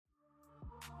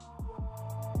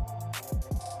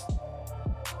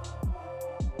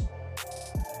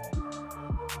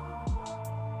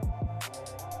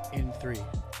3,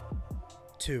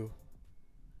 2.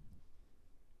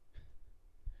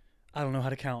 I don't know how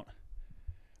to count.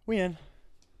 We in.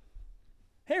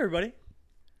 Hey, everybody.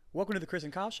 Welcome to the Chris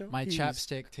and Kyle Show. My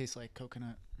chapstick tastes like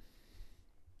coconut.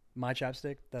 My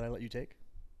chapstick that I let you take,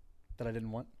 that I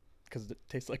didn't want, because it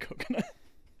tastes like coconut.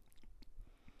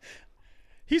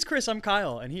 He's Chris, I'm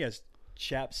Kyle, and he has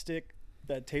chapstick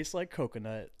that tastes like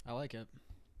coconut. I like it.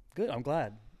 Good, I'm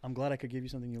glad. I'm glad I could give you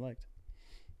something you liked.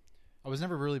 I was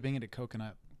never really big into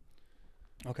coconut.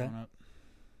 Okay. growing up.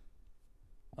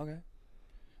 Okay.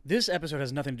 This episode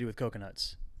has nothing to do with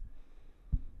coconuts.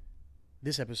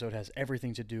 This episode has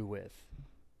everything to do with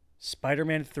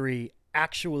Spider-Man 3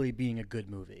 actually being a good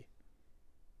movie.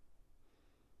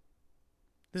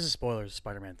 This is spoilers of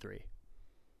Spider-Man 3.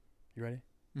 You ready?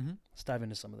 Mm-hmm. Let's dive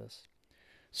into some of this.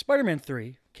 Spider-Man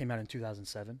 3 came out in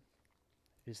 2007.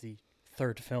 It is the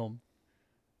third film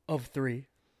of 3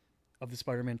 of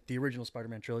the original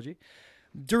Spider-Man trilogy.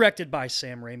 Directed by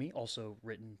Sam Raimi, also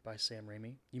written by Sam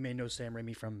Raimi. You may know Sam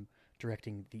Raimi from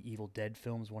directing the Evil Dead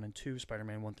films 1 and 2,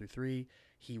 Spider-Man 1 through 3.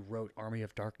 He wrote Army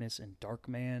of Darkness and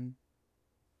Darkman.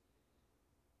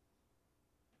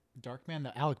 Darkman,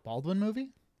 the Alec Baldwin movie?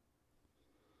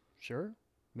 Sure,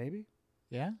 maybe,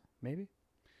 Yeah. maybe.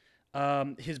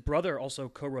 His brother also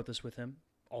co-wrote this with him.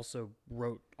 Also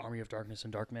wrote Army of Darkness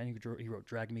and Darkman. He wrote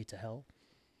Drag Me to Hell.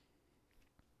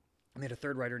 And they had a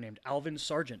third writer named Alvin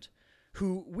Sargent,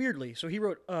 who weirdly, so he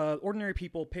wrote Ordinary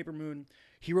People, Paper Moon.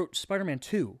 He wrote Spider-Man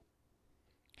 2.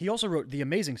 He also wrote The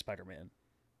Amazing Spider-Man,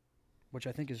 which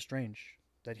I think is strange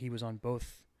that he was on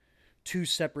both two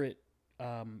separate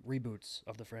reboots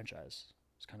of the franchise.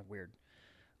 It's kind of weird.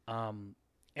 And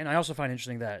I also find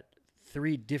interesting that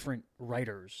 3 different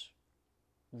writers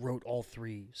wrote all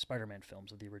 3 Spider-Man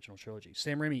films of the original trilogy.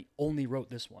 Sam Raimi only wrote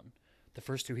this one. The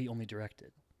first 2 he only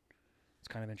directed. It's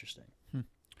kind of interesting.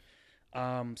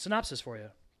 Synopsis for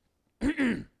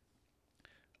you.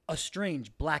 A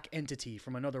strange black entity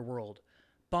from another world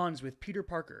bonds with Peter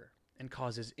Parker and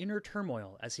causes inner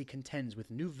turmoil as he contends with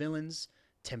new villains,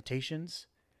 temptations,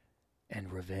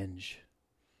 and revenge.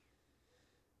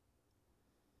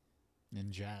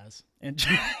 In jazz. And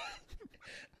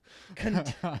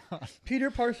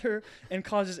Peter Parker and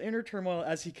causes inner turmoil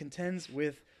as he contends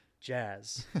with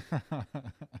jazz.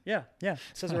 Yeah, it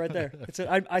says it right there.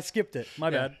 I skipped it. My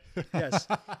bad. Yes.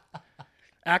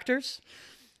 Actors: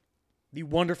 the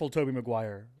wonderful Tobey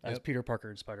Maguire as Peter Parker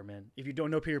in Spider-Man. If you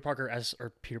don't know if you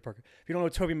don't know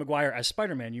Tobey Maguire as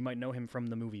Spider-Man, you might know him from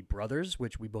the movie Brothers,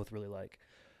 which we both really like.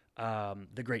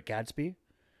 The Great Gatsby.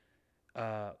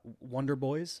 Wonder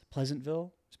Boys,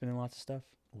 Pleasantville. He's been in lots of stuff.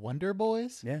 Wonder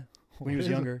Boys? Yeah. When he was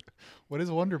younger. What is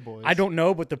Wonder Boys? I don't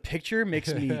know, but the picture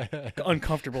makes me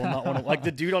uncomfortable and not want to. Like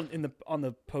the dude on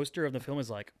the poster of the film is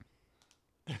like,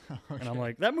 okay. And I'm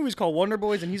like, that movie's called Wonder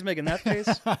Boys, and he's making that face.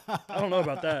 I don't know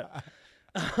about that.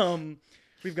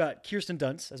 We've got Kirsten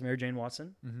Dunst as Mary Jane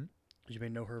Watson. Mm-hmm. You may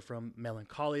know her from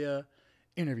Melancholia,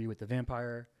 Interview with the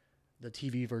Vampire, the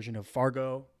TV version of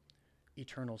Fargo,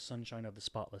 Eternal Sunshine of the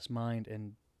Spotless Mind,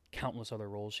 and countless other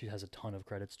roles. She has a ton of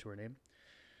credits to her name.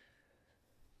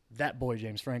 That boy,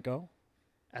 James Franco,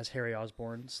 as Harry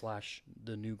Osborn /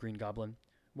 the new Green Goblin.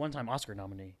 One-time Oscar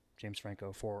nominee, James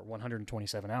Franco, for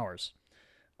 127 Hours.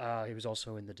 He was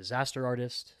also in The Disaster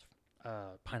Artist,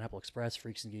 Pineapple Express,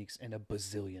 Freaks and Geeks, and a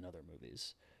bazillion other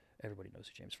movies. Everybody knows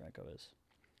who James Franco is.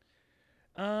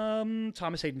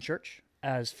 Thomas Hayden Church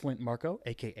as Flint Marko,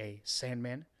 a.k.a.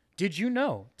 Sandman. Did you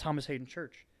know Thomas Hayden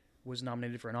Church was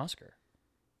nominated for an Oscar?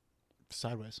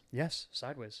 Sideways. Yes,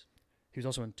 Sideways. He was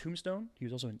also in Tombstone. He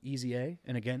was also in Easy A.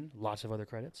 And again, lots of other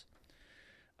credits.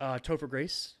 Topher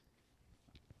Grace.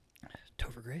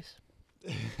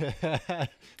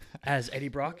 As Eddie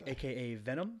Brock, a.k.a.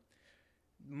 Venom.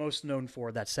 Most known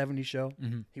for That 70s Show.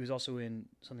 Mm-hmm. He was also in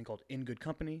something called In Good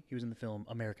Company. He was in the film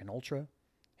American Ultra.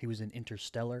 He was in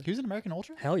Interstellar. He was in American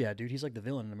Ultra? Hell yeah, dude. He's like the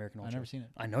villain in American Ultra. I've never seen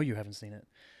it. I know you haven't seen it.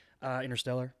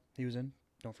 Interstellar, he was in.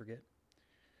 Don't forget.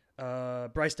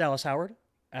 Bryce Dallas Howard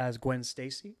as Gwen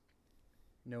Stacy.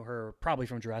 Know her probably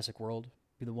from Jurassic World.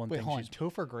 Be the one Wait, thing hold on. she's.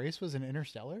 Topher Grace was in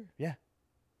Interstellar? Yeah.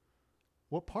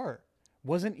 What part?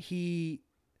 Wasn't he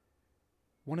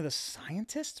one of the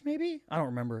scientists? Maybe I don't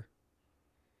remember.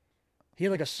 He had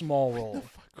like a small role. What the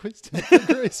fuck was Topher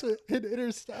Grace in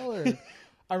Interstellar?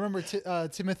 I remember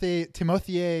Timothée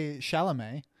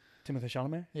Chalamet. Timothée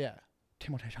Chalamet. Yeah.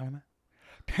 Timothée Chalamet.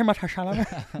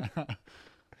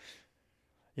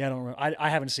 Yeah, I don't remember. I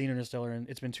haven't seen Interstellar, and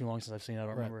it's been too long since I've seen it. I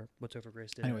don't remember what Topher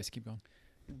Grace did. Anyways, keep going.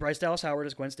 Bryce Dallas Howard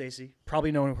as Gwen Stacy.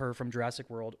 Probably know her from Jurassic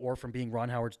World or from being Ron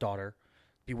Howard's daughter.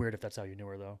 Be weird if that's how you knew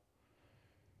her, though.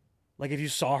 Like if you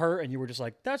saw her and you were just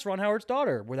like, that's Ron Howard's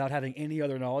daughter, without having any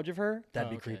other knowledge of her, that'd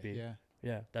Oh, be okay, creepy. Yeah.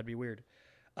 Yeah, that'd be weird.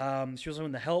 She was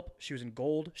in The Help. She was in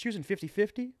Gold. She was in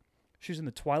 50-50. She was in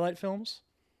the Twilight films.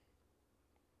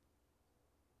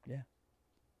 Yeah.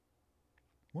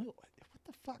 What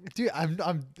the fuck, dude?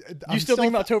 I'm You still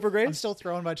think about Topher Grace? I'm still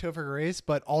throwing by Topher Grace,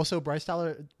 but also Bryce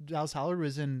Dallas Howard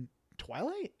was in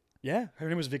Twilight. Yeah, her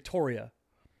name was Victoria.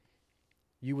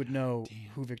 You would know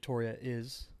who Victoria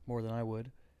is more than I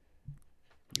would.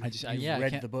 You've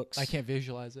read the books. I can't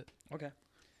visualize it. Okay.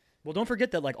 Well, don't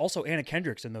forget that also Anna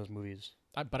Kendrick's in those movies.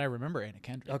 But I remember Anna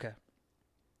Kendrick. Okay.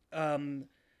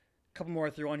 Couple more I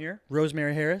threw on here.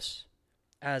 Rosemary Harris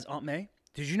as Aunt May.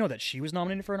 Did you know that she was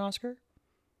nominated for an Oscar?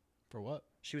 For what?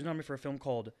 She was nominated for a film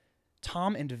called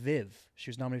Tom and Viv. She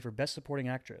was nominated for Best Supporting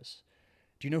Actress.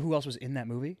 Do you know who else was in that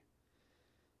movie?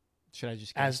 Should I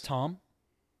just guess? As Tom?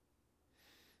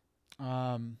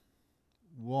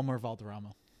 Wilmer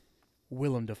Valderrama.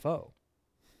 Willem Dafoe.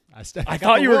 I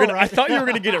thought you were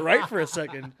gonna get it right for a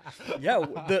second. Yeah,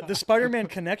 the Spider-Man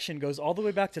connection goes all the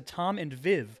way back to Tom and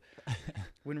Viv,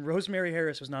 when Rosemary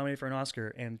Harris was nominated for an Oscar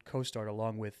and co-starred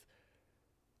along with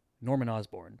Norman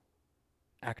Osborn,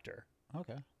 actor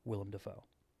Okay. Willem Dafoe.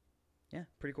 Yeah,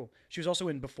 pretty cool. She was also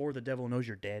in Before the Devil Knows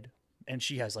You're Dead, and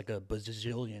she has like a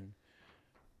bazillion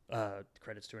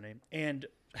credits to her name, and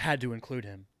had to include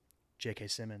him, J.K.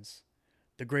 Simmons,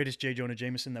 the greatest J. Jonah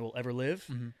Jameson that will ever live.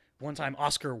 Mm-hmm. One-time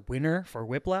Oscar winner for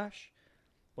Whiplash,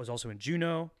 was also in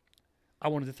Juno. I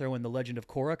wanted to throw in The Legend of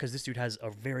Korra because this dude has a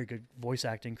very good voice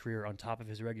acting career on top of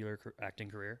his regular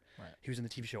acting career. Right. He was in the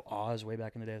TV show Oz way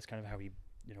back in the day. That's kind of how he,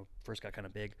 first got kind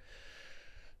of big.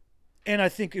 And I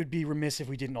think it would be remiss if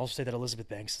we didn't also say that Elizabeth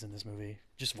Banks is in this movie,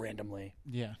 just randomly,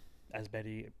 Yeah. as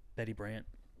Betty Brant.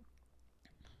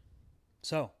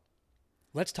 So,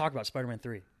 let's talk about Spider-Man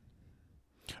 3.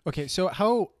 Okay,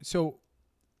 so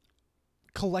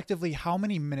collectively, how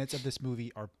many minutes of this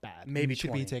movie are bad? Maybe and should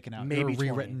 20. be taken out, Maybe or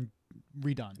 20. rewritten,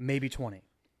 redone. Maybe 20.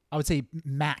 I would say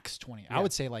max 20. Yeah. I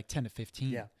would say like 10 to 15.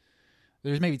 Yeah.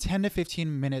 There's maybe 10 to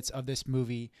 15 minutes of this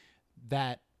movie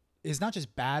that is not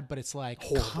just bad, but it's like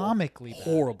Horrible. comically bad.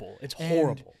 Horrible. It's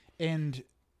horrible. And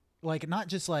like not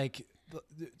just like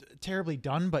terribly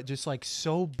done, but just like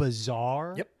so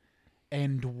bizarre. Yep.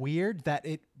 And weird that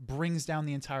it brings down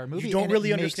the entire movie. You don't and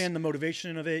really understand the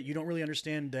motivation of it. You don't really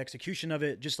understand the execution of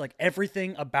it. Just like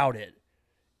everything about it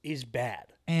is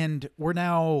bad. And we're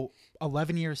now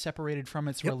 11 years separated from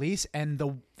its Yep. release, and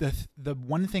the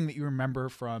one thing that you remember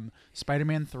from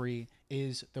Spider-Man 3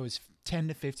 is those 10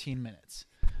 to 15 minutes.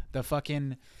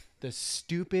 The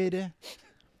stupid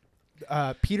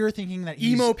Peter thinking that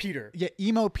he's Emo Peter. Yeah,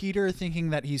 emo Peter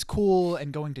thinking that he's cool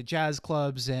and going to jazz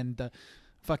clubs and the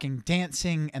fucking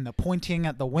dancing and the pointing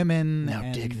at the women. Now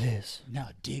and dig this. Now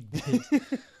dig this.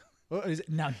 What is it?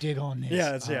 Now dig on this.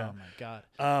 Yeah, yeah. Oh my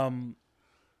god.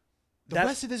 The That-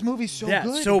 rest of this movie's so yeah,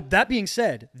 good. so that being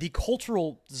said, the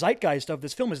cultural zeitgeist of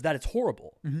this film is that it's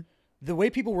horrible. Mm-hmm. The way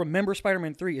people remember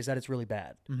Spider-Man 3 is that it's really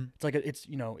bad. It's like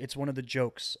it's one of the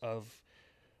jokes of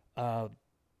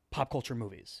pop culture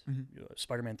movies.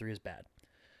 Spider-Man 3 is bad.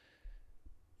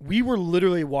 We were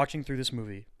literally watching through this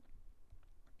movie,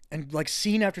 and like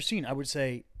scene after scene, I would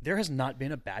say there has not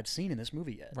been a bad scene in this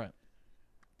movie yet. Right.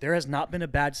 There has not been a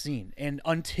bad scene, and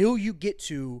until you get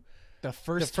to The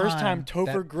first time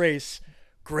Topher that Grace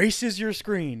graces your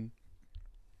screen.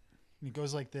 he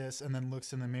goes like this and then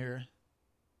looks in the mirror.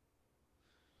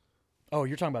 Oh,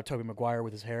 you're talking about Tobey Maguire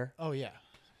with his hair? Oh yeah,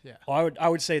 yeah. Oh, I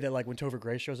would say that like when Topher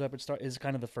Grace shows up, is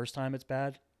kind of the first time it's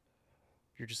bad.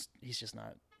 He's just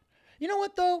not. You know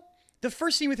what though? The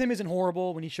first scene with him isn't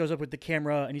horrible when he shows up with the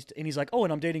camera and he's like, oh,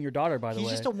 and I'm dating your daughter, by the way.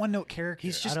 He's just a one-note character.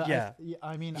 He's just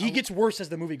I mean, he gets worse as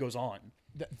the movie goes on.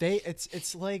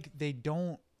 It's like they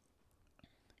don't.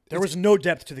 There was no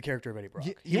depth to the character of Eddie Brock.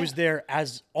 He yeah. was there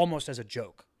as almost as a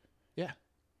joke, Yeah.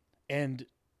 and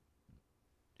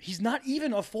he's not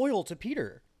even a foil to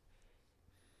Peter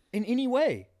in any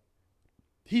way.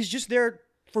 He's just there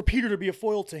for Peter to be a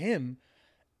foil to him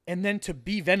and then to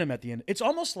be Venom at the end. It's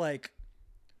almost like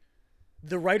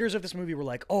the writers of this movie were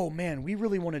like, oh man, we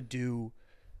really want to do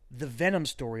the Venom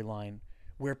storyline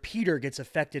where Peter gets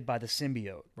affected by the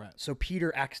symbiote. Right. So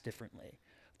Peter acts differently.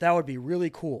 That would be really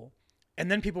cool. And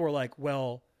then people were like,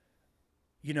 well,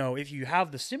 if you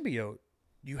have the symbiote,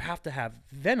 you have to have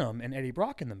Venom and Eddie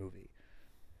Brock in the movie.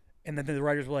 And then the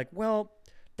writers were like, well,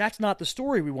 that's not the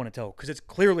story we want to tell, because it's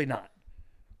clearly not.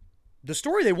 The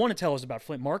story they want to tell is about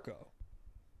Flint Marko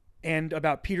and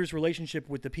about Peter's relationship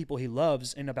with the people he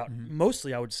loves, and about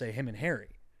mostly, I would say, him and Harry.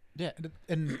 Yeah,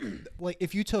 and like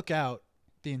if you took out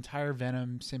the entire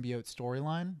Venom symbiote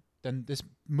storyline, then this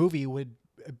movie would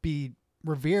be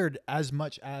revered as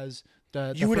much as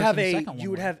the You would first have and a second one you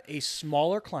would were. have a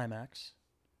smaller climax.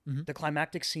 Mhm. The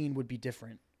climactic scene would be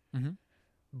different, Mhm.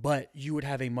 but you would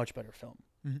have a much better film.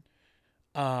 Mhm.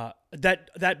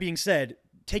 That being said,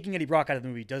 taking Eddie Brock out of the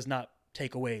movie does not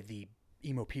take away the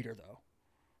emo Peter, though.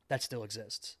 That still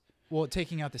exists. Well,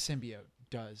 taking out the symbiote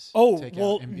does. Oh take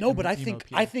well, out no, but I emo think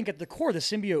Peter. at the core, the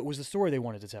symbiote was the story they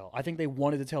wanted to tell. I think they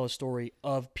wanted to tell a story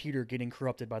of Peter getting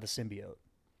corrupted by the symbiote.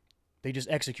 They just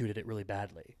executed it really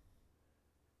badly.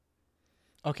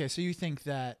 Okay, so you think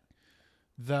that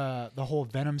the whole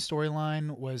Venom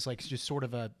storyline was like just sort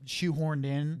of a shoehorned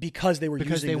in Because they were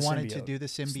because using they the wanted symbiote. to do the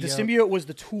symbiote. The symbiote was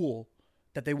the tool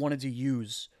that they wanted to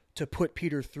use to put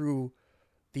Peter through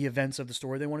the events of the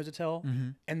story they wanted to tell.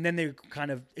 Mhm. And then they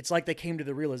kind of, it's like they came to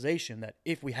the realization that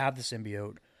if we have the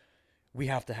symbiote, we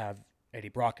have to have Eddie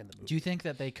Brock in the movie. Do you think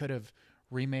that they could have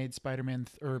remade Spider-Man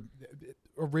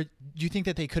do you think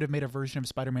that they could have made a version of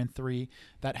Spider-Man 3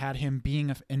 that had him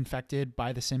being infected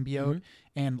by the symbiote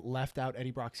and left out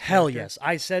Eddie Brock's Hell character? yes.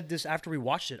 I said this after we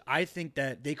watched it. I think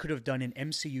that they could have done an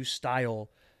MCU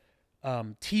style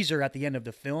teaser at the end of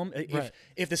the film. Right.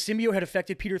 If the symbiote had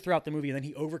affected Peter throughout the movie and then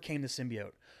he overcame the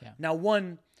symbiote. Yeah. Now,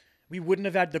 one, we wouldn't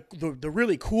have had the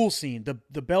really cool scene.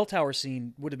 The bell tower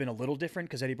scene would have been a little different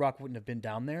because Eddie Brock wouldn't have been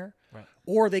down there. Right.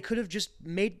 Or they could have just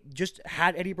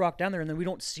had Eddie Brock down there and then we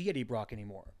don't see Eddie Brock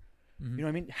anymore. Mm-hmm. You know what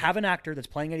I mean? Have an actor that's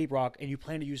playing Eddie Brock and you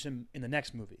plan to use him in the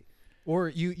next movie. Or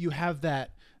you have that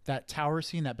tower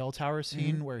scene, that bell tower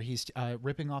scene where he's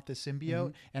ripping off the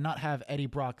symbiote and not have Eddie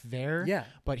Brock there. Yeah.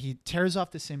 But he tears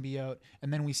off the symbiote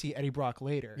and then we see Eddie Brock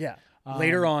later. Yeah.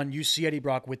 Later on, you see Eddie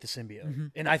Brock with the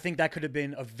symbiote. And I think that could have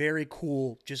been a very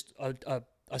cool, just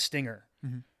a stinger.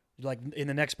 Like in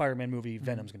the next Spider-Man movie,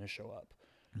 Venom's going to show up.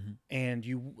 And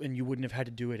you wouldn't have had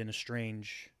to do it in a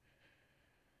strange,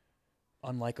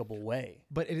 unlikable way.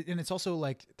 But it's also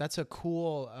like that's a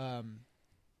cool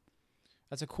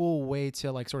way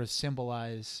to like sort of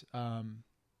symbolize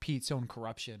Pete's own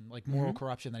corruption, like moral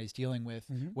corruption that he's dealing with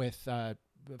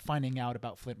finding out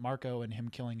about Flint Marko and him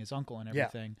killing his uncle and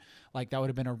everything. Like that would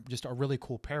have been just a really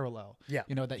cool parallel. Yeah.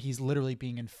 You know, that he's literally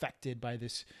being infected by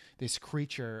this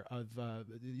creature of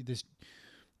this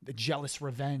jealous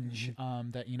revenge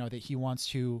that he wants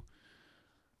to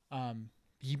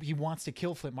he wants to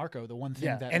kill Flint Marko, the one thing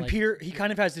that and like, Peter, he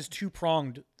kind of has this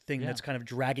two-pronged thing Yeah. that's kind of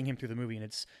dragging him through the movie,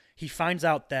 and he finds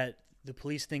out that the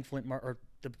police think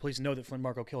the police know that Flint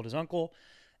Marko killed his uncle,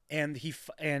 and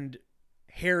and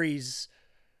Harry's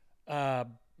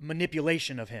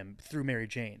manipulation of him through Mary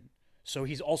Jane. So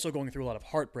he's also going through a lot of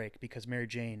heartbreak because Mary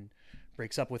Jane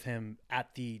breaks up with him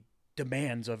at the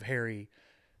demands of Harry.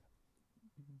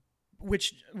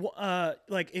 Which,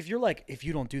 if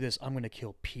you don't do this, I'm going to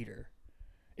kill Peter.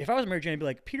 If I was Mary Jane, I'd be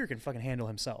like, Peter can fucking handle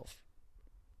himself.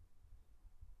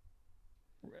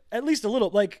 At least a little.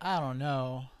 Like, I don't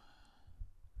know.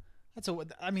 If If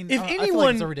I feel like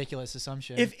anyone- it's a ridiculous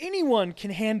assumption. if anyone can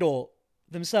handle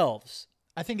themselves,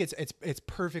 I think it's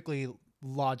perfectly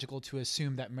logical to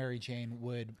assume that Mary Jane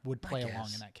would play along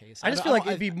guess. in that case. I just don't- feel like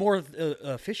I- it'd be more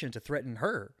efficient to threaten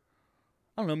her.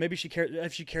 I don't know. Maybe if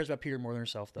she cares about Peter more than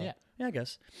herself, though. Yeah. Yeah, I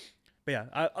guess. But yeah,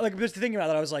 I just thinking about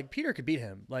that, I was like, Peter could beat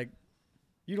him. Like,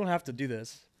 you don't have to do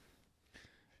this.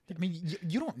 I mean,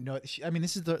 you don't know.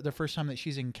 This is the first time that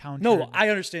she's encountered. No, I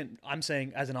understand. I'm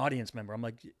saying as an audience member, I'm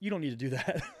like, you don't need to do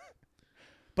that.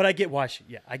 But I get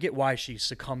why she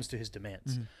succumbs to his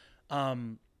demands. But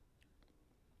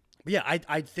yeah,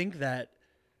 I think that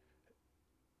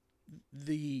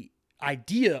the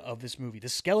idea of this movie, the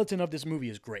skeleton of this movie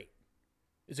is great.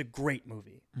 It's a great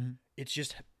movie. It's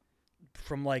just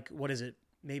from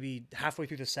maybe halfway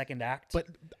through the second act. But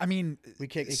I mean, it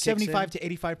kicks 75 in. to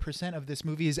 85% of this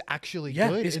movie is actually Yeah,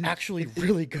 good. it's and actually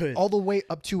really good. all the way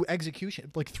up to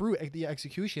execution, like through the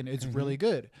execution, it's really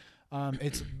good.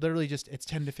 It's literally just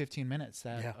 10 to 15 minutes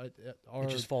that are It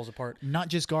just falls apart. not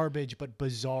just garbage, but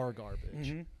bizarre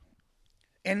garbage.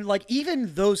 And like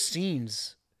even those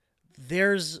scenes,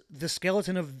 there's the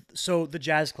skeleton of the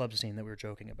jazz club scene that we were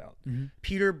joking about.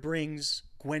 Peter brings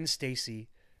Gwen Stacy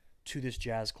to this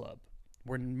jazz club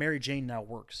where Mary Jane now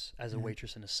works as a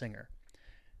waitress and a singer.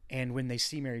 And when they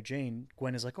see Mary Jane,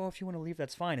 Gwen is like, "Oh, if you want to leave,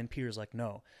 that's fine." And Peter's like,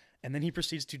 "No." And then he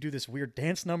proceeds to do this weird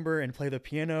dance number and play the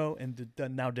piano and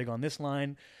now dig on this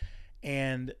line.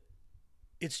 And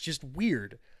it's just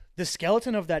weird. The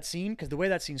skeleton of that scene, because the way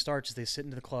that scene starts is they sit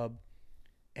into the club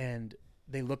and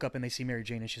they look up and they see Mary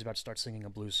Jane and she's about to start singing a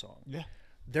blues song. Yeah.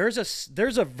 There's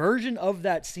a version of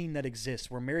that scene that exists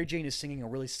where Mary Jane is singing a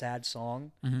really sad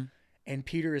song and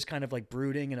Peter is kind of like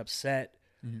brooding and upset,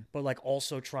 but like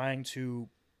also trying to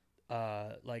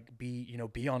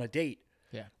be on a date.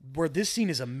 Yeah. Where this scene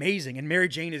is amazing, and Mary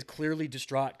Jane is clearly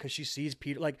distraught because she sees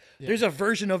Peter. Like, Yeah. there's a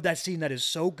version of that scene that is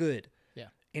so good. Yeah.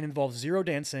 It involves zero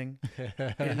dancing.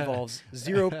 It involves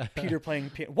zero Peter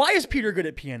playing piano. Why is Peter good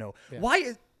at piano? Yeah.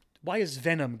 Why is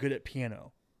Venom good at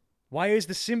piano? Why is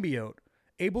the symbiote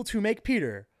able to make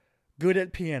Peter good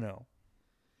at piano?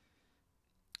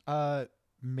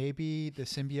 Maybe the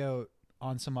symbiote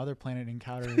on some other planet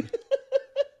encountered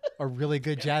a really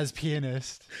good jazz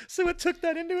pianist. So it took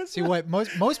that into its See, what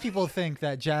most people think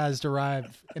that jazz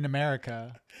derived in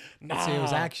America. Nah. See, it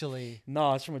was actually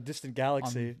No, it's from a distant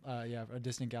galaxy. a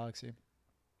distant galaxy.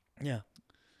 Yeah.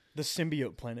 The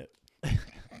symbiote planet.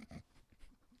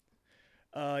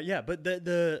 Yeah, but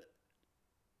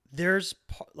there's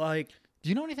like Do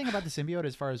you know anything about the symbiote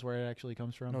as far as where it actually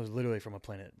comes from? no, it's literally from a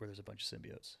planet where there's a bunch of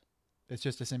symbiotes. It's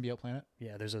just a symbiote planet.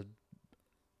 Yeah, there's a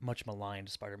much maligned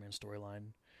Spider-Man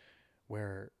storyline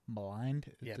where Maligned.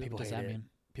 yeah, What people does hate that it. mean?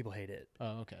 People hate it.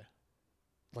 Oh, okay.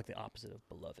 Like the opposite of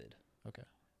beloved. Okay.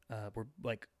 We're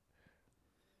like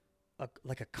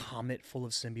a comet full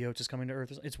of symbiotes is coming to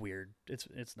Earth. It's weird.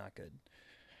 It's not good.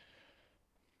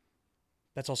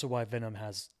 That's also why Venom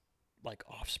has like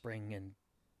offspring and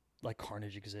like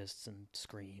Carnage exists and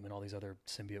Scream and all these other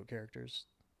symbiote characters.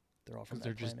 They're all from 'Cause that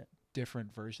they're just planet.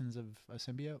 Different versions of a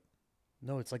symbiote.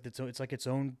 No, it's like its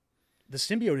own. The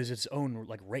symbiote is its own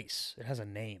like race. It has a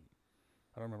name.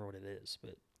 I don't remember what it is,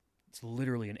 but it's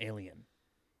literally an alien.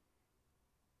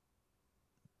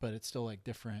 But it's still like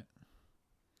different.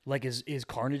 Like is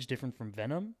Carnage different from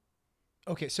Venom?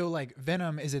 Okay, so like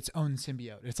Venom is its own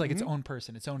symbiote. It's like its own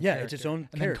person, its own Yeah, character. it's its own And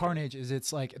then character. Carnage is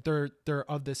it's like they're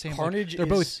of the same. Carnage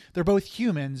like, is they're both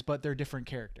humans, but they're different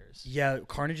characters. yeah.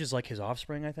 Carnage is like his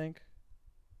offspring, I think.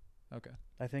 Okay.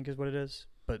 I think is what it is.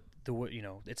 But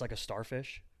it's like a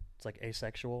starfish. It's like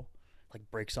asexual, like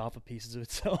breaks off of pieces of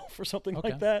itself or something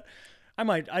Okay. like that. I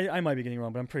might be getting it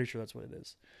wrong, but I'm pretty sure that's what it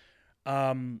is.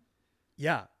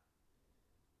 Yeah.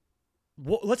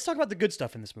 Well, let's talk about the good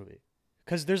stuff in this movie,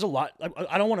 because there's a lot.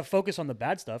 I don't want to focus on the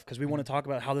bad stuff because we want to talk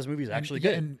about how this movie is actually and,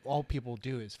 good. Yeah, and all people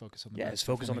do is focus on the bad It's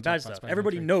stuff focus when on the they talk bad about stuff. Spider-Man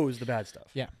Everybody 3. knows the bad stuff.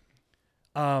 Yeah.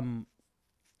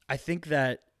 I think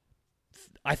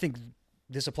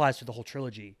this applies to the whole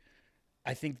trilogy.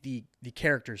 I think the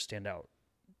characters stand out,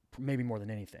 maybe more than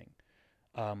anything.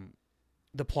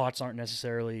 The plots aren't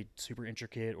necessarily super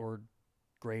intricate or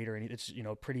great or anything. It's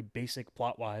pretty basic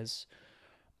plot wise,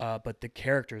 but the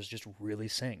characters just really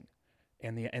sing,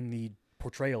 and the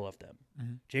portrayal of them.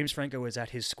 Mm-hmm. James Franco is at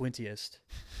his squintiest,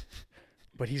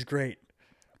 but he's great.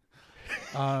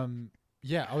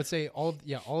 Yeah, I would say all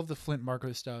of the Flint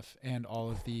Marko stuff and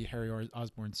all of the Harry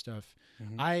Osborn stuff.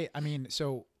 Mhm. I mean,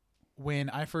 so when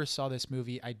I first saw this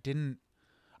movie, I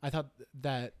thought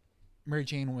that Mary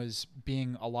Jane was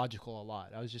being illogical a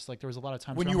lot. I was just like, there was a lot of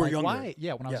times When where you I'm were like, younger. why?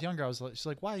 Yeah, when I was Yeah. younger, I was just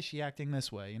like, why is she acting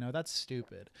this way? That's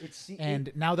stupid. It's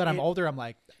And now that I'm older, I'm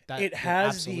like, that it will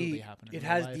has absolutely the happen in it real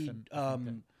has life the and I think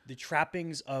that- the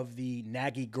trappings of the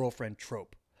naggy girlfriend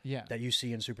trope yeah. that you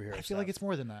see in superhero I feel like it's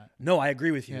more than that. No, I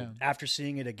agree with you. Yeah. After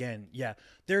seeing it again, yeah,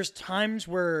 there's times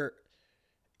where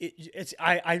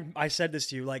I said this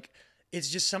to you, like, it's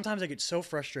just sometimes I get so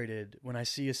frustrated when I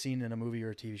see a scene in a movie or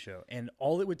a TV show, and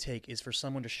all it would take is for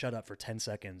someone to shut up for 10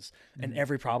 seconds and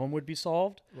every problem would be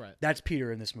solved. Right. That's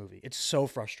Peter in this movie. It's so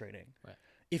frustrating. Right.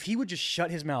 If he would just shut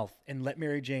his mouth and let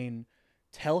Mary Jane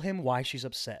tell him why she's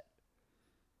upset,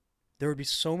 there would be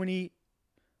so many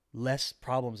less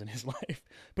problems in his life.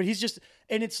 But he's just,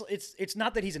 and it's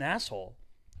not that he's an asshole.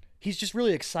 He's just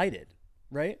really excited,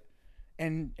 right?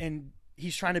 And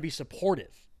he's trying to be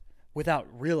supportive without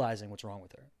realizing what's wrong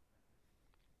with her.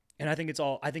 And I think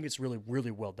it's really,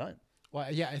 really well done.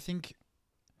 Well, yeah, I think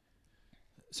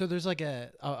so. There's like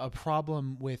a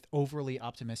problem with overly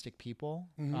optimistic people.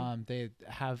 Mhm. They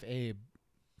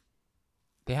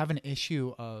have an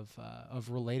issue of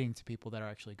relating to people that are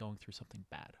actually going through something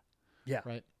bad. Yeah.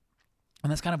 Right. And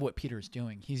that's kind of what Peter's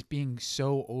doing. He's being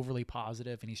so overly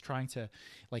positive, and he's trying to,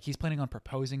 like, he's planning on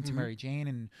proposing to Mary Jane.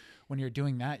 And when you're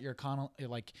doing that, you're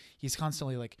he's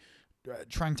constantly like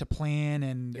trying to plan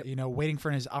and waiting for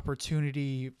his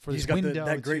opportunity for He's this got window.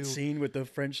 that great to, scene with the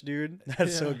French dude.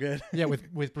 That's so Yeah. good. yeah,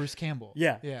 with Bruce Campbell.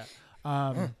 Yeah. Yeah.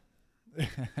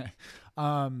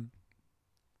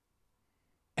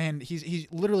 And he's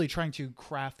literally trying to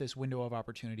craft this window of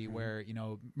opportunity where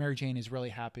Mary Jane is really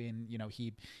happy, and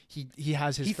he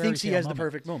has his He fairy thinks he tale has the moment.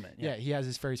 perfect moment. Yeah, he has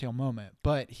his fairy tale moment,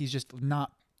 but he's just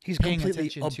not He's paying completely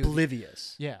attention to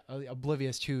oblivious.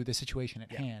 oblivious to the situation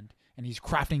at Yeah. hand, and he's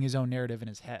crafting his own narrative in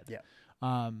his head.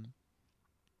 Yeah.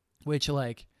 Which,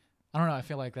 like, I don't know, I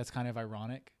feel like that's kind of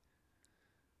ironic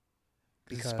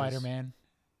because Because- Spider-Man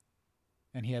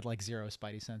and he had like 0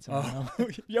 Spidey sense. In Oh, him.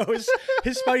 yo, his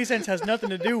Spidey sense has nothing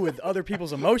to do with other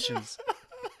people's emotions.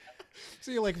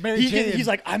 See, like Mary Jane. He's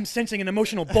like, I'm sensing an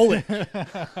emotional bullet.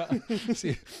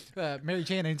 See, Mary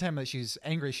Jane. Anytime that she's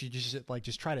angry, she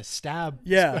just try to stab.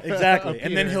 Yeah, exactly.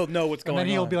 And then Peter. he'll know what's going on. And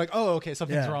then he'll be like, "Oh, okay,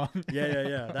 something's yeah. wrong."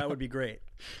 Yeah. That would be great.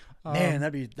 Man,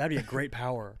 that'd be a great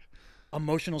power.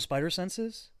 Emotional spider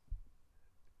senses.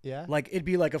 Yeah. Like it'd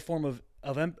be like a form of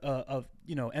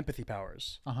empathy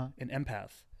powers. Uh-huh. An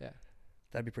empath. Yeah.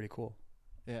 That'd be pretty cool.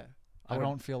 Yeah. I I would-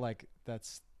 don't feel like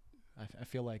that's. I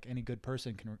feel like any good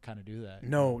person can kind of do that.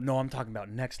 No, I'm talking about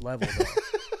next level though.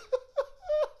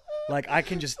 Like I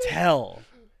can just tell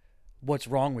what's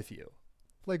wrong with you.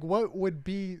 Like, what would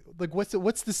be like?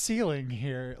 What's the ceiling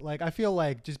here? Like, I feel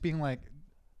like just being like,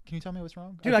 "Can you tell me what's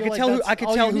wrong?" Dude, I feel can like tell that's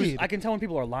all you need. I can tell when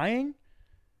people are lying.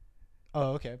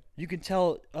 Oh, okay. You can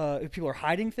tell if people are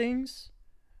hiding things.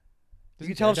 You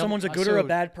Doesn't can tell if Daredevil- someone's a good or a so-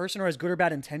 bad person or has good or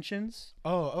bad intentions.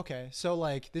 Oh, okay. So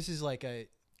like, this is like a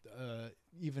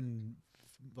even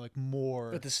like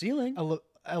more At the ceiling.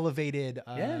 elevated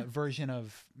Yeah. version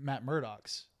of Matt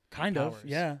Murdock's Kind of, powers.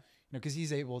 yeah. because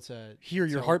he's able to Hear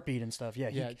your tell- heartbeat and stuff. Yeah,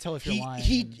 Yeah, tell if you're lying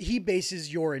He and- he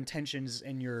bases your intentions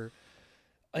and your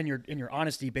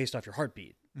honesty based off your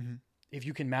heartbeat. Mhm. If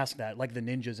you can mask that, like the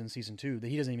ninjas in season 2, that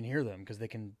he doesn't even hear them because they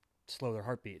can slow their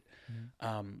heartbeat.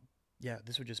 Yeah,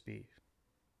 this would just be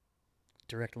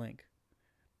direct link.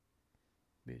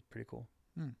 Be pretty cool.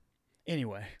 Hmm.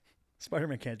 Anyway,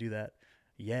 Spider-Man can't do that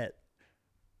yet.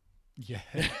 Yeah.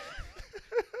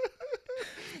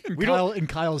 We don't- in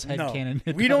Kyle's head No, canon.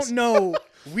 it we does. don't know.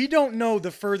 We don't know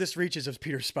the furthest reaches of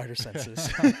Peter's spider senses.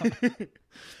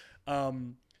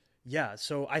 Yeah,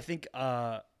 so I think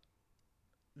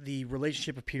the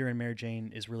relationship of Peter and Mary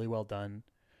Jane is really well done.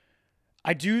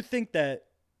 I do think that.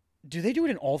 Do they do it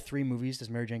in all 3 movies? Does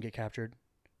Mary Jane get captured,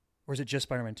 or is it just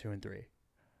Spider-Man 2 and 3?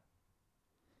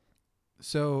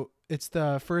 So it's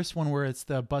the first one where it's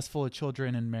the bus full of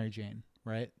children and Mary Jane,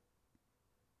 right?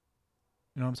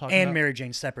 You know what I'm talking And about? Mary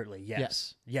Jane separately, yes.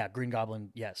 Yes. Yeah, Green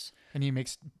Goblin, yes. And he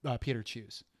makes Peter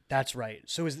choose. That's right.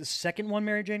 So is the second one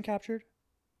Mary Jane captured?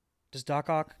 Does Doc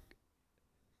Ock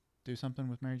Do something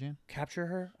with Mary Jane? capture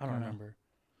her? I don't don't know. remember.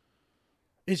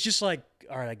 It's just like,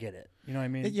 all right, I get it. You know what I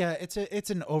mean? Yeah, it's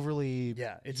an overly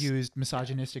Yeah, it's- used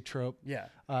misogynistic trope Yeah.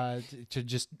 to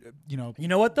just You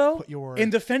know what though? put your In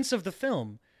defense of the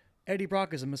film, Eddie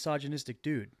Brock is a misogynistic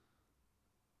dude.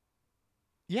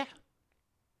 yeah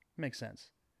Makes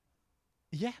sense.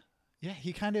 yeah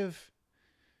he kind of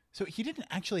so he didn't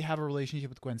actually have a relationship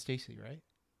with Gwen Stacy, right?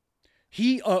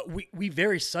 He we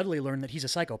very subtly learned that he's a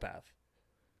psychopath.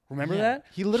 Remember Yeah. that?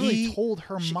 He literally told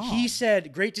her mom. He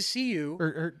said, "Great to see you."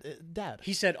 or dad.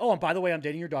 He said, "Oh, and by the way, I'm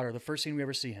dating your daughter." The first scene we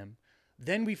ever see him.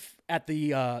 Then at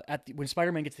the when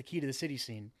Spider-Man gets the key to the city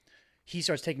scene, he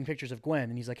starts taking pictures of Gwen,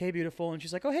 and he's like, "Hey, beautiful," and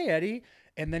she's like, "Oh, hey, Eddie,"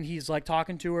 and then he's like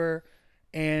talking to her,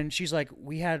 and she's like,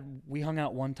 "We hung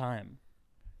out one time,"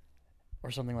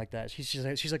 or something like that.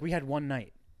 She's like, "We had one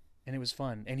night, and it was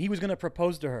fun," and he was gonna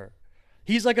propose to her.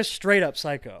 He's like a straight up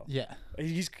psycho. Yeah.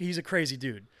 He's a crazy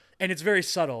dude, and it's very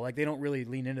subtle. Like they don't really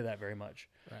lean into that very much.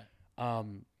 Right.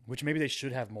 Which maybe they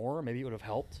should have more. Maybe it would have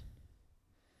helped.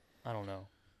 I don't know.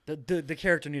 The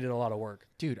character needed a lot of work.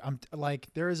 Dude, I'm like,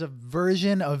 there is a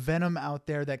version of Venom out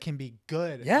there that can be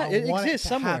good. Yeah, I it want exists to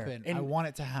somewhere. happen. And I want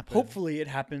it to happen. Hopefully, it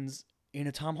happens in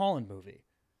a Tom Holland movie.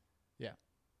 Yeah.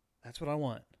 That's what I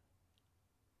want.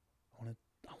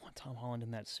 I want Tom Holland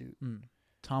in that suit.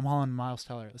 Tom Holland, Miles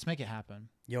Teller. Let's make it happen.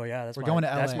 Yo, yeah, that's We're going to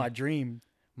That's LA. my dream.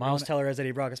 going Miles to- Teller as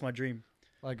Eddie Brock. That's my dream.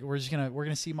 Like we're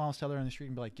gonna see Miles Teller on the street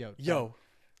and be like, yo, Yo,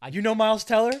 dog, you know Miles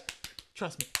Teller?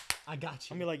 trust me, I got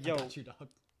you. I'll be like, I yo. got you, dog.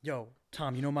 Yo,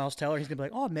 Tom, you know Miles Teller? He's gonna be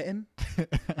like, oh, I met him.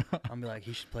 I'm be like,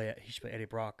 he should play Eddie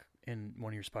Brock in one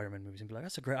of your Spider-Man movies, and be like,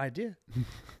 that's a great idea.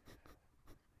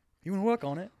 You want to work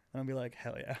on it? And I'll be like,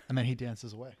 hell yeah. And then he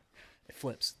dances away. It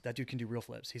flips. That dude can do real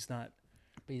flips. He's not.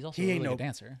 But he's also He a ain't really no good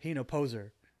dancer. He ain't no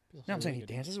poser. He's also No, I'm a saying really he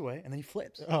good dances away and then he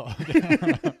flips. dancer. Oh,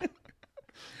 okay.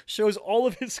 Shows all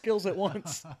of his skills at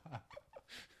once.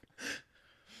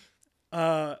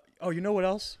 Oh, you know what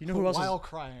else? You know who else? While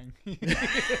crying.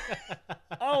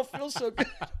 Oh, it feels so good.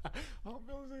 Oh,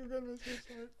 feels so good, Mr.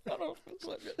 Stark. I don't feel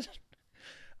so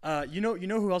good. You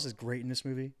know who else is great in this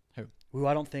movie? Who? Who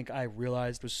I don't think I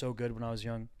realized was so good when I was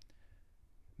young?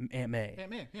 Aunt May. Aunt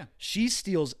May, yeah. She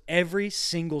steals every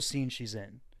single scene she's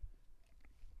in.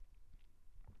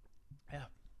 Yeah.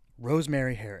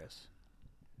 Rosemary Harris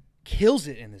kills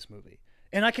it in this movie.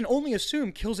 And I can only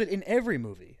assume kills it in every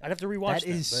movie. I'd have to rewatch That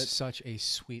them, is but such a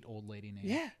sweet old lady name.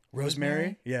 yeah. Rosemary?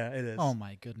 Rosemary? Yeah, it is. Oh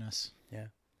my goodness. Yeah.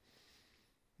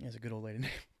 Yeah, it's a good old lady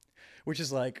name. Which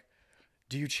is like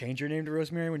Do you change your name to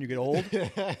Rosemary when you get old?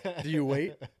 Do you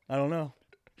wait? I don't know.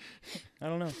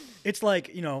 It's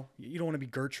like, you don't want to be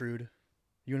Gertrude.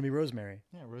 You want to be Rosemary.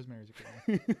 Yeah, Rosemary's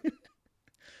a good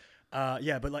one.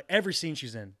 Yeah, but like every scene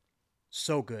she's in,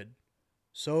 so good.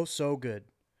 So good.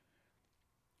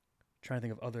 Trying to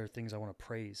think of other things I want to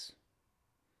praise.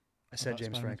 I said About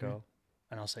James Spider-Man Franco, 3?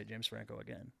 and I'll say James Franco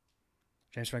again.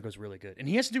 James Franco's really good. And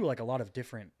he has to do like a lot of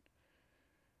different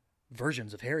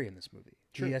versions of Harry in this movie.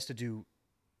 True. He has to do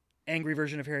angry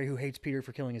version of Harry who hates Peter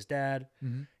for killing his dad.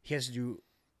 Mm-hmm. He has to do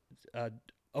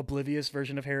oblivious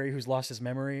version of Harry who's lost his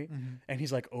memory, and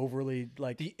he's like overly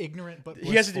like The ignorant but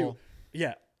he has to do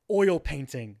blissful. oil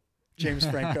painting James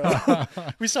Franco.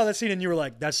 We saw that scene and you were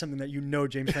like, that's something that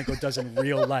James Franco does in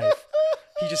real life.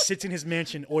 He just sits in his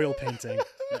mansion oil painting.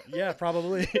 Yeah,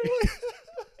 probably.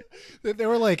 They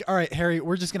were like, all right, Harry,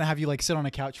 we're just going to have you like sit on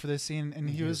a couch for this scene. And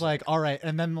he was like, all right.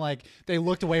 And then like they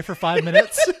looked away for 5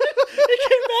 minutes. He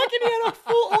came back and he had a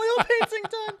full oil painting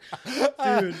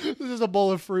done. Dude. This is a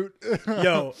bowl of fruit.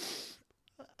 Yo,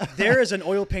 there is an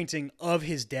oil painting of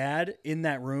his dad in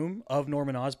that room of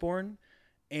Norman Osborn.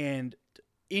 And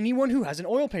anyone who has an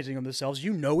oil painting of themselves,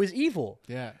 is evil.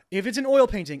 Yeah. If it's an oil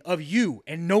painting of you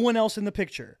and no one else in the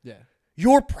picture, Yeah.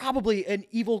 you're probably an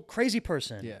evil, crazy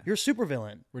person. Yeah. You're a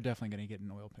supervillain. We're definitely going to get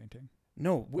an oil painting.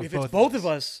 No, Of if it's both both of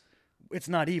of us, it's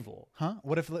not evil. Huh?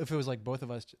 What if it was like both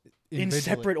of us In individually?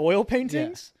 separate oil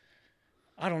paintings?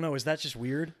 I don't know. Is that just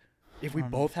weird? If we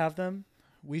both have them?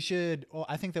 We should. Well,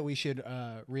 I think that we should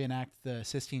reenact the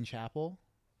Sistine Chapel,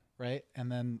 right?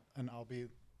 And I'll be.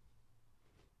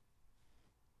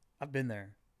 I've been there.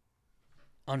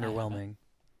 Underwhelming.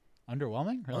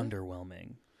 Underwhelming? Really?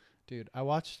 Underwhelming. Dude, I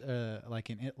watched there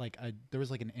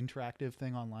was like an interactive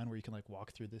thing online where you can like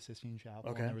walk through the Sistine Chapel.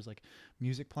 Okay. And there was like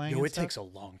music playing. Yo, and it stuff. takes a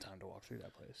long time to walk through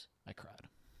that place. I cried.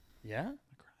 Yeah?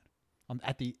 From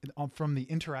the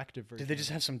interactive version. Did they just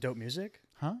have some dope music?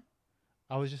 Huh?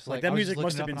 I was just Like, like that I was music just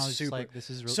must looking have it up been and I was just super. like, this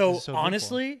is So, this is beautiful.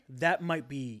 honestly, that might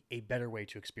be a better way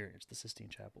to experience the Sistine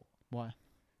Chapel. Why?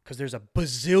 Because there's a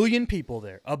bazillion people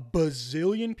there.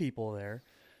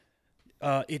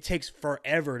 It takes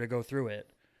forever to go through it.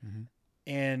 Mm-hmm.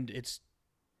 And it's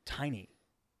tiny.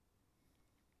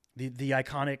 The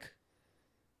iconic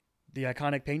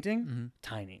painting, Mm-hmm.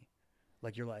 tiny.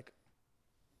 Like you're like,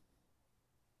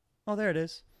 oh, there it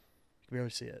is. You can barely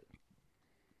see it.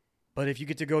 But if you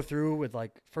get to go through with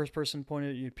like first person point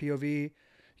of view POV,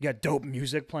 you got dope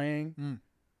music playing. Mm.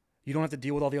 You don't have to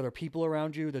deal with all the other people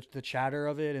around you, the chatter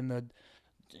of it, and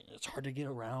it's hard to get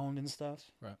around and stuff.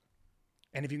 Right.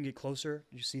 And if you can get closer,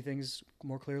 you see things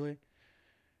more clearly.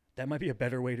 That might be a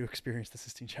better way to experience the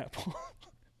Sistine Chapel.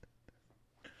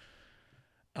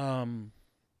 You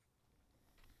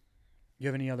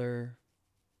have any other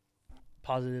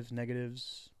positives,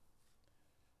 negatives,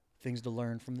 things to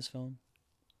learn from this film?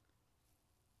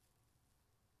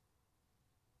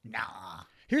 Nah.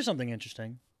 Here's something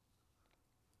interesting.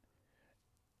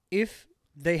 If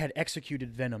they had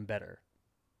executed Venom better,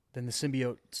 than the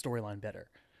symbiote storyline better,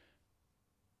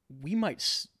 we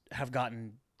might have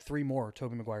gotten 3 more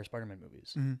Tobey Maguire Spider-Man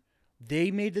movies. Mm-hmm.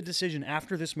 They made the decision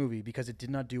after this movie, because it did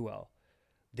not do well,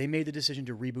 they made the decision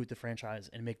to reboot the franchise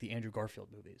and make the Andrew Garfield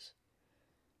movies.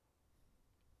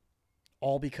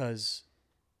 All because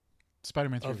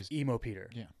Spider-Man 3 of was emo Peter.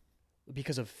 yeah.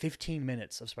 Because of 15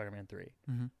 minutes of Spider-Man 3.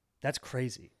 Mm-hmm. That's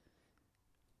crazy.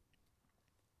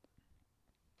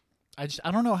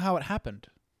 I don't know how it happened.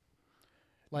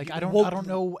 Like I don't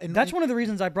know. And that's one of the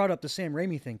reasons I brought up the Sam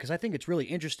Raimi thing, because I think it's really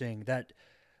interesting that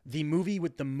the movie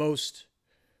with the most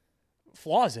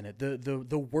flaws in it,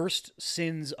 the worst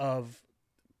sins of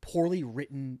poorly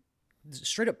written,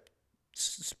 straight up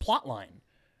plot line,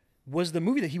 was the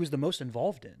movie that he was the most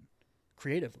involved in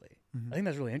creatively. Mhm. I think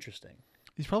that's really interesting.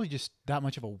 He's probably just that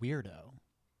much of a weirdo.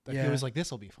 That Yeah. he was like, this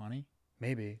will be funny.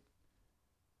 Maybe.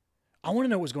 I want to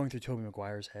know what was going through Tobey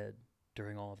Maguire's head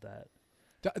during all of that.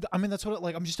 I mean, that's what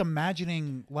I'm just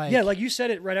imagining. Like, Yeah, like you said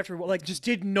it right after. Like, just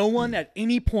did no one at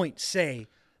any point say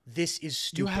this is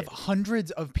stupid? you have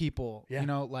hundreds of people, Yeah. you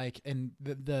know, like, and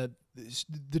the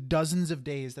dozens of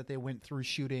days that they went through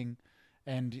shooting,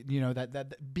 and you know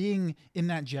that being in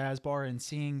that jazz bar and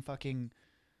seeing fucking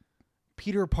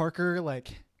Peter Parker,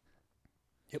 like,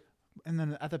 Yep. and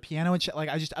then at the piano and shit. Like,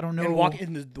 I don't know.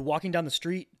 And walking down the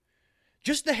street,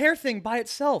 just the hair thing by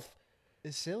itself.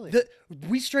 It's silly.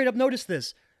 We straight up noticed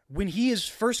this when he is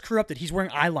first corrupted. He's wearing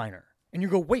eyeliner, and you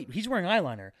go, "Wait, he's wearing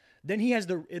eyeliner." Then he has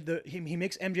he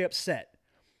makes MJ upset.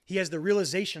 He has the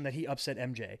realization that he upset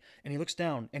MJ, and he looks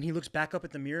down and he looks back up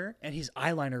at the mirror, and his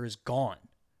eyeliner is gone.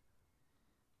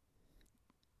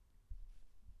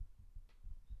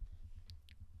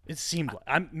 It seemed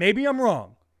like maybe I'm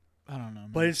wrong, I don't know,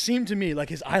 man. but it seemed to me like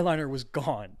his eyeliner was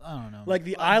gone. I don't know. Like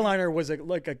the eyeliner was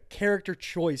like a character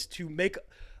choice to make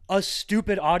us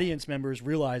stupid audience members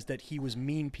realize that he was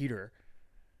mean Peter.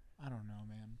 I don't know,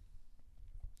 man.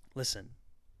 Listen,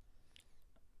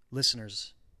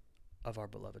 listeners of our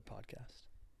beloved podcast.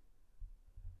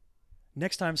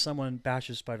 Next time someone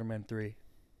bashes Spider-Man 3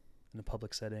 in a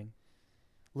public setting,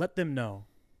 let them know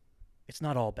it's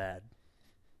not all bad.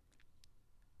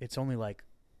 It's only like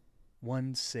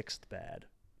 1/6 bad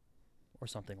or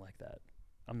something like that.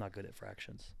 I'm not good at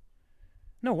fractions.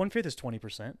 No, 1/5 is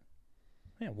 20%.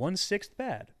 Yeah, 1/6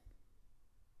 bad.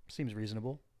 Seems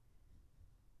reasonable.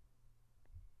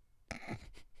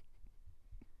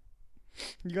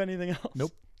 You got anything else?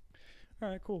 Nope. All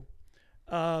right, cool.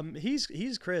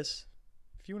 He's Chris.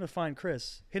 If you want to find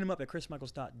Chris, hit him up at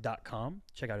chrismichaelstott.com.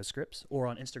 Check out his scripts, or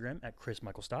on Instagram at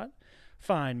chrismichaelstott.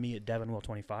 Find me at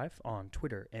devinwill25 on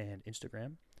Twitter and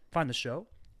Instagram. Find the show,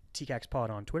 TCAXPod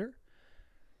on Twitter,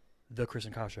 The Chris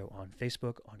and Kyle Show on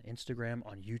Facebook, on Instagram,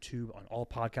 on YouTube, on all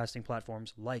podcasting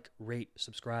platforms. Like, rate,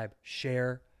 subscribe,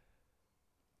 share.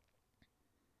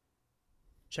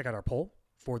 Check out our poll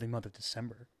for the month of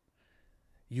December.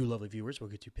 You lovely viewers will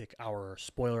get to pick our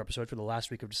spoiler episode for the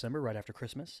last week of December, right after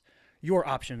Christmas. Your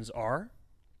options are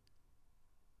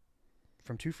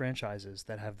from two franchises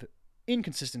that have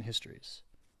inconsistent histories: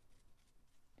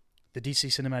 the DC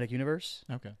Cinematic Universe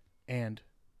Okay. and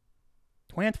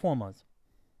Transformers.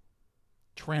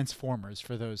 Transformers,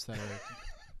 for those that are...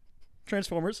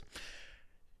 Transformers.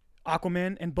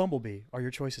 Aquaman and Bumblebee are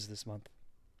your choices this month.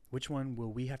 Which one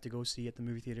will we have to go see at the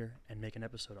movie theater and make an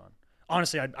episode on?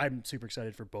 Honestly, I'm super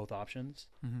excited for both options.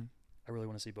 Mm-hmm. I really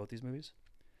want to see both these movies.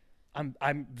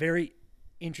 I'm very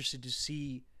interested to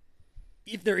see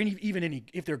if they're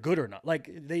if they're good or not. Like,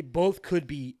 they both could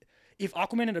be. If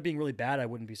Aquaman ended up being really bad, I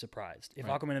wouldn't be surprised. If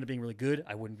Right. Aquaman ended up being really good,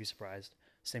 I wouldn't be surprised.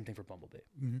 Same thing for Bumblebee.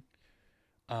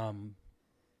 Mm-hmm.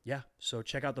 Yeah. So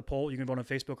check out the poll. You can vote on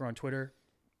Facebook or on Twitter.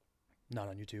 Not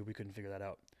on YouTube. We couldn't figure that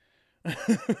out.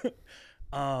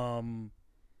 I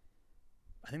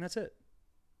think that's it.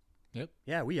 Yep.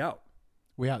 Yeah, we out.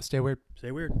 We out. Stay weird.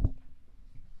 Stay weird.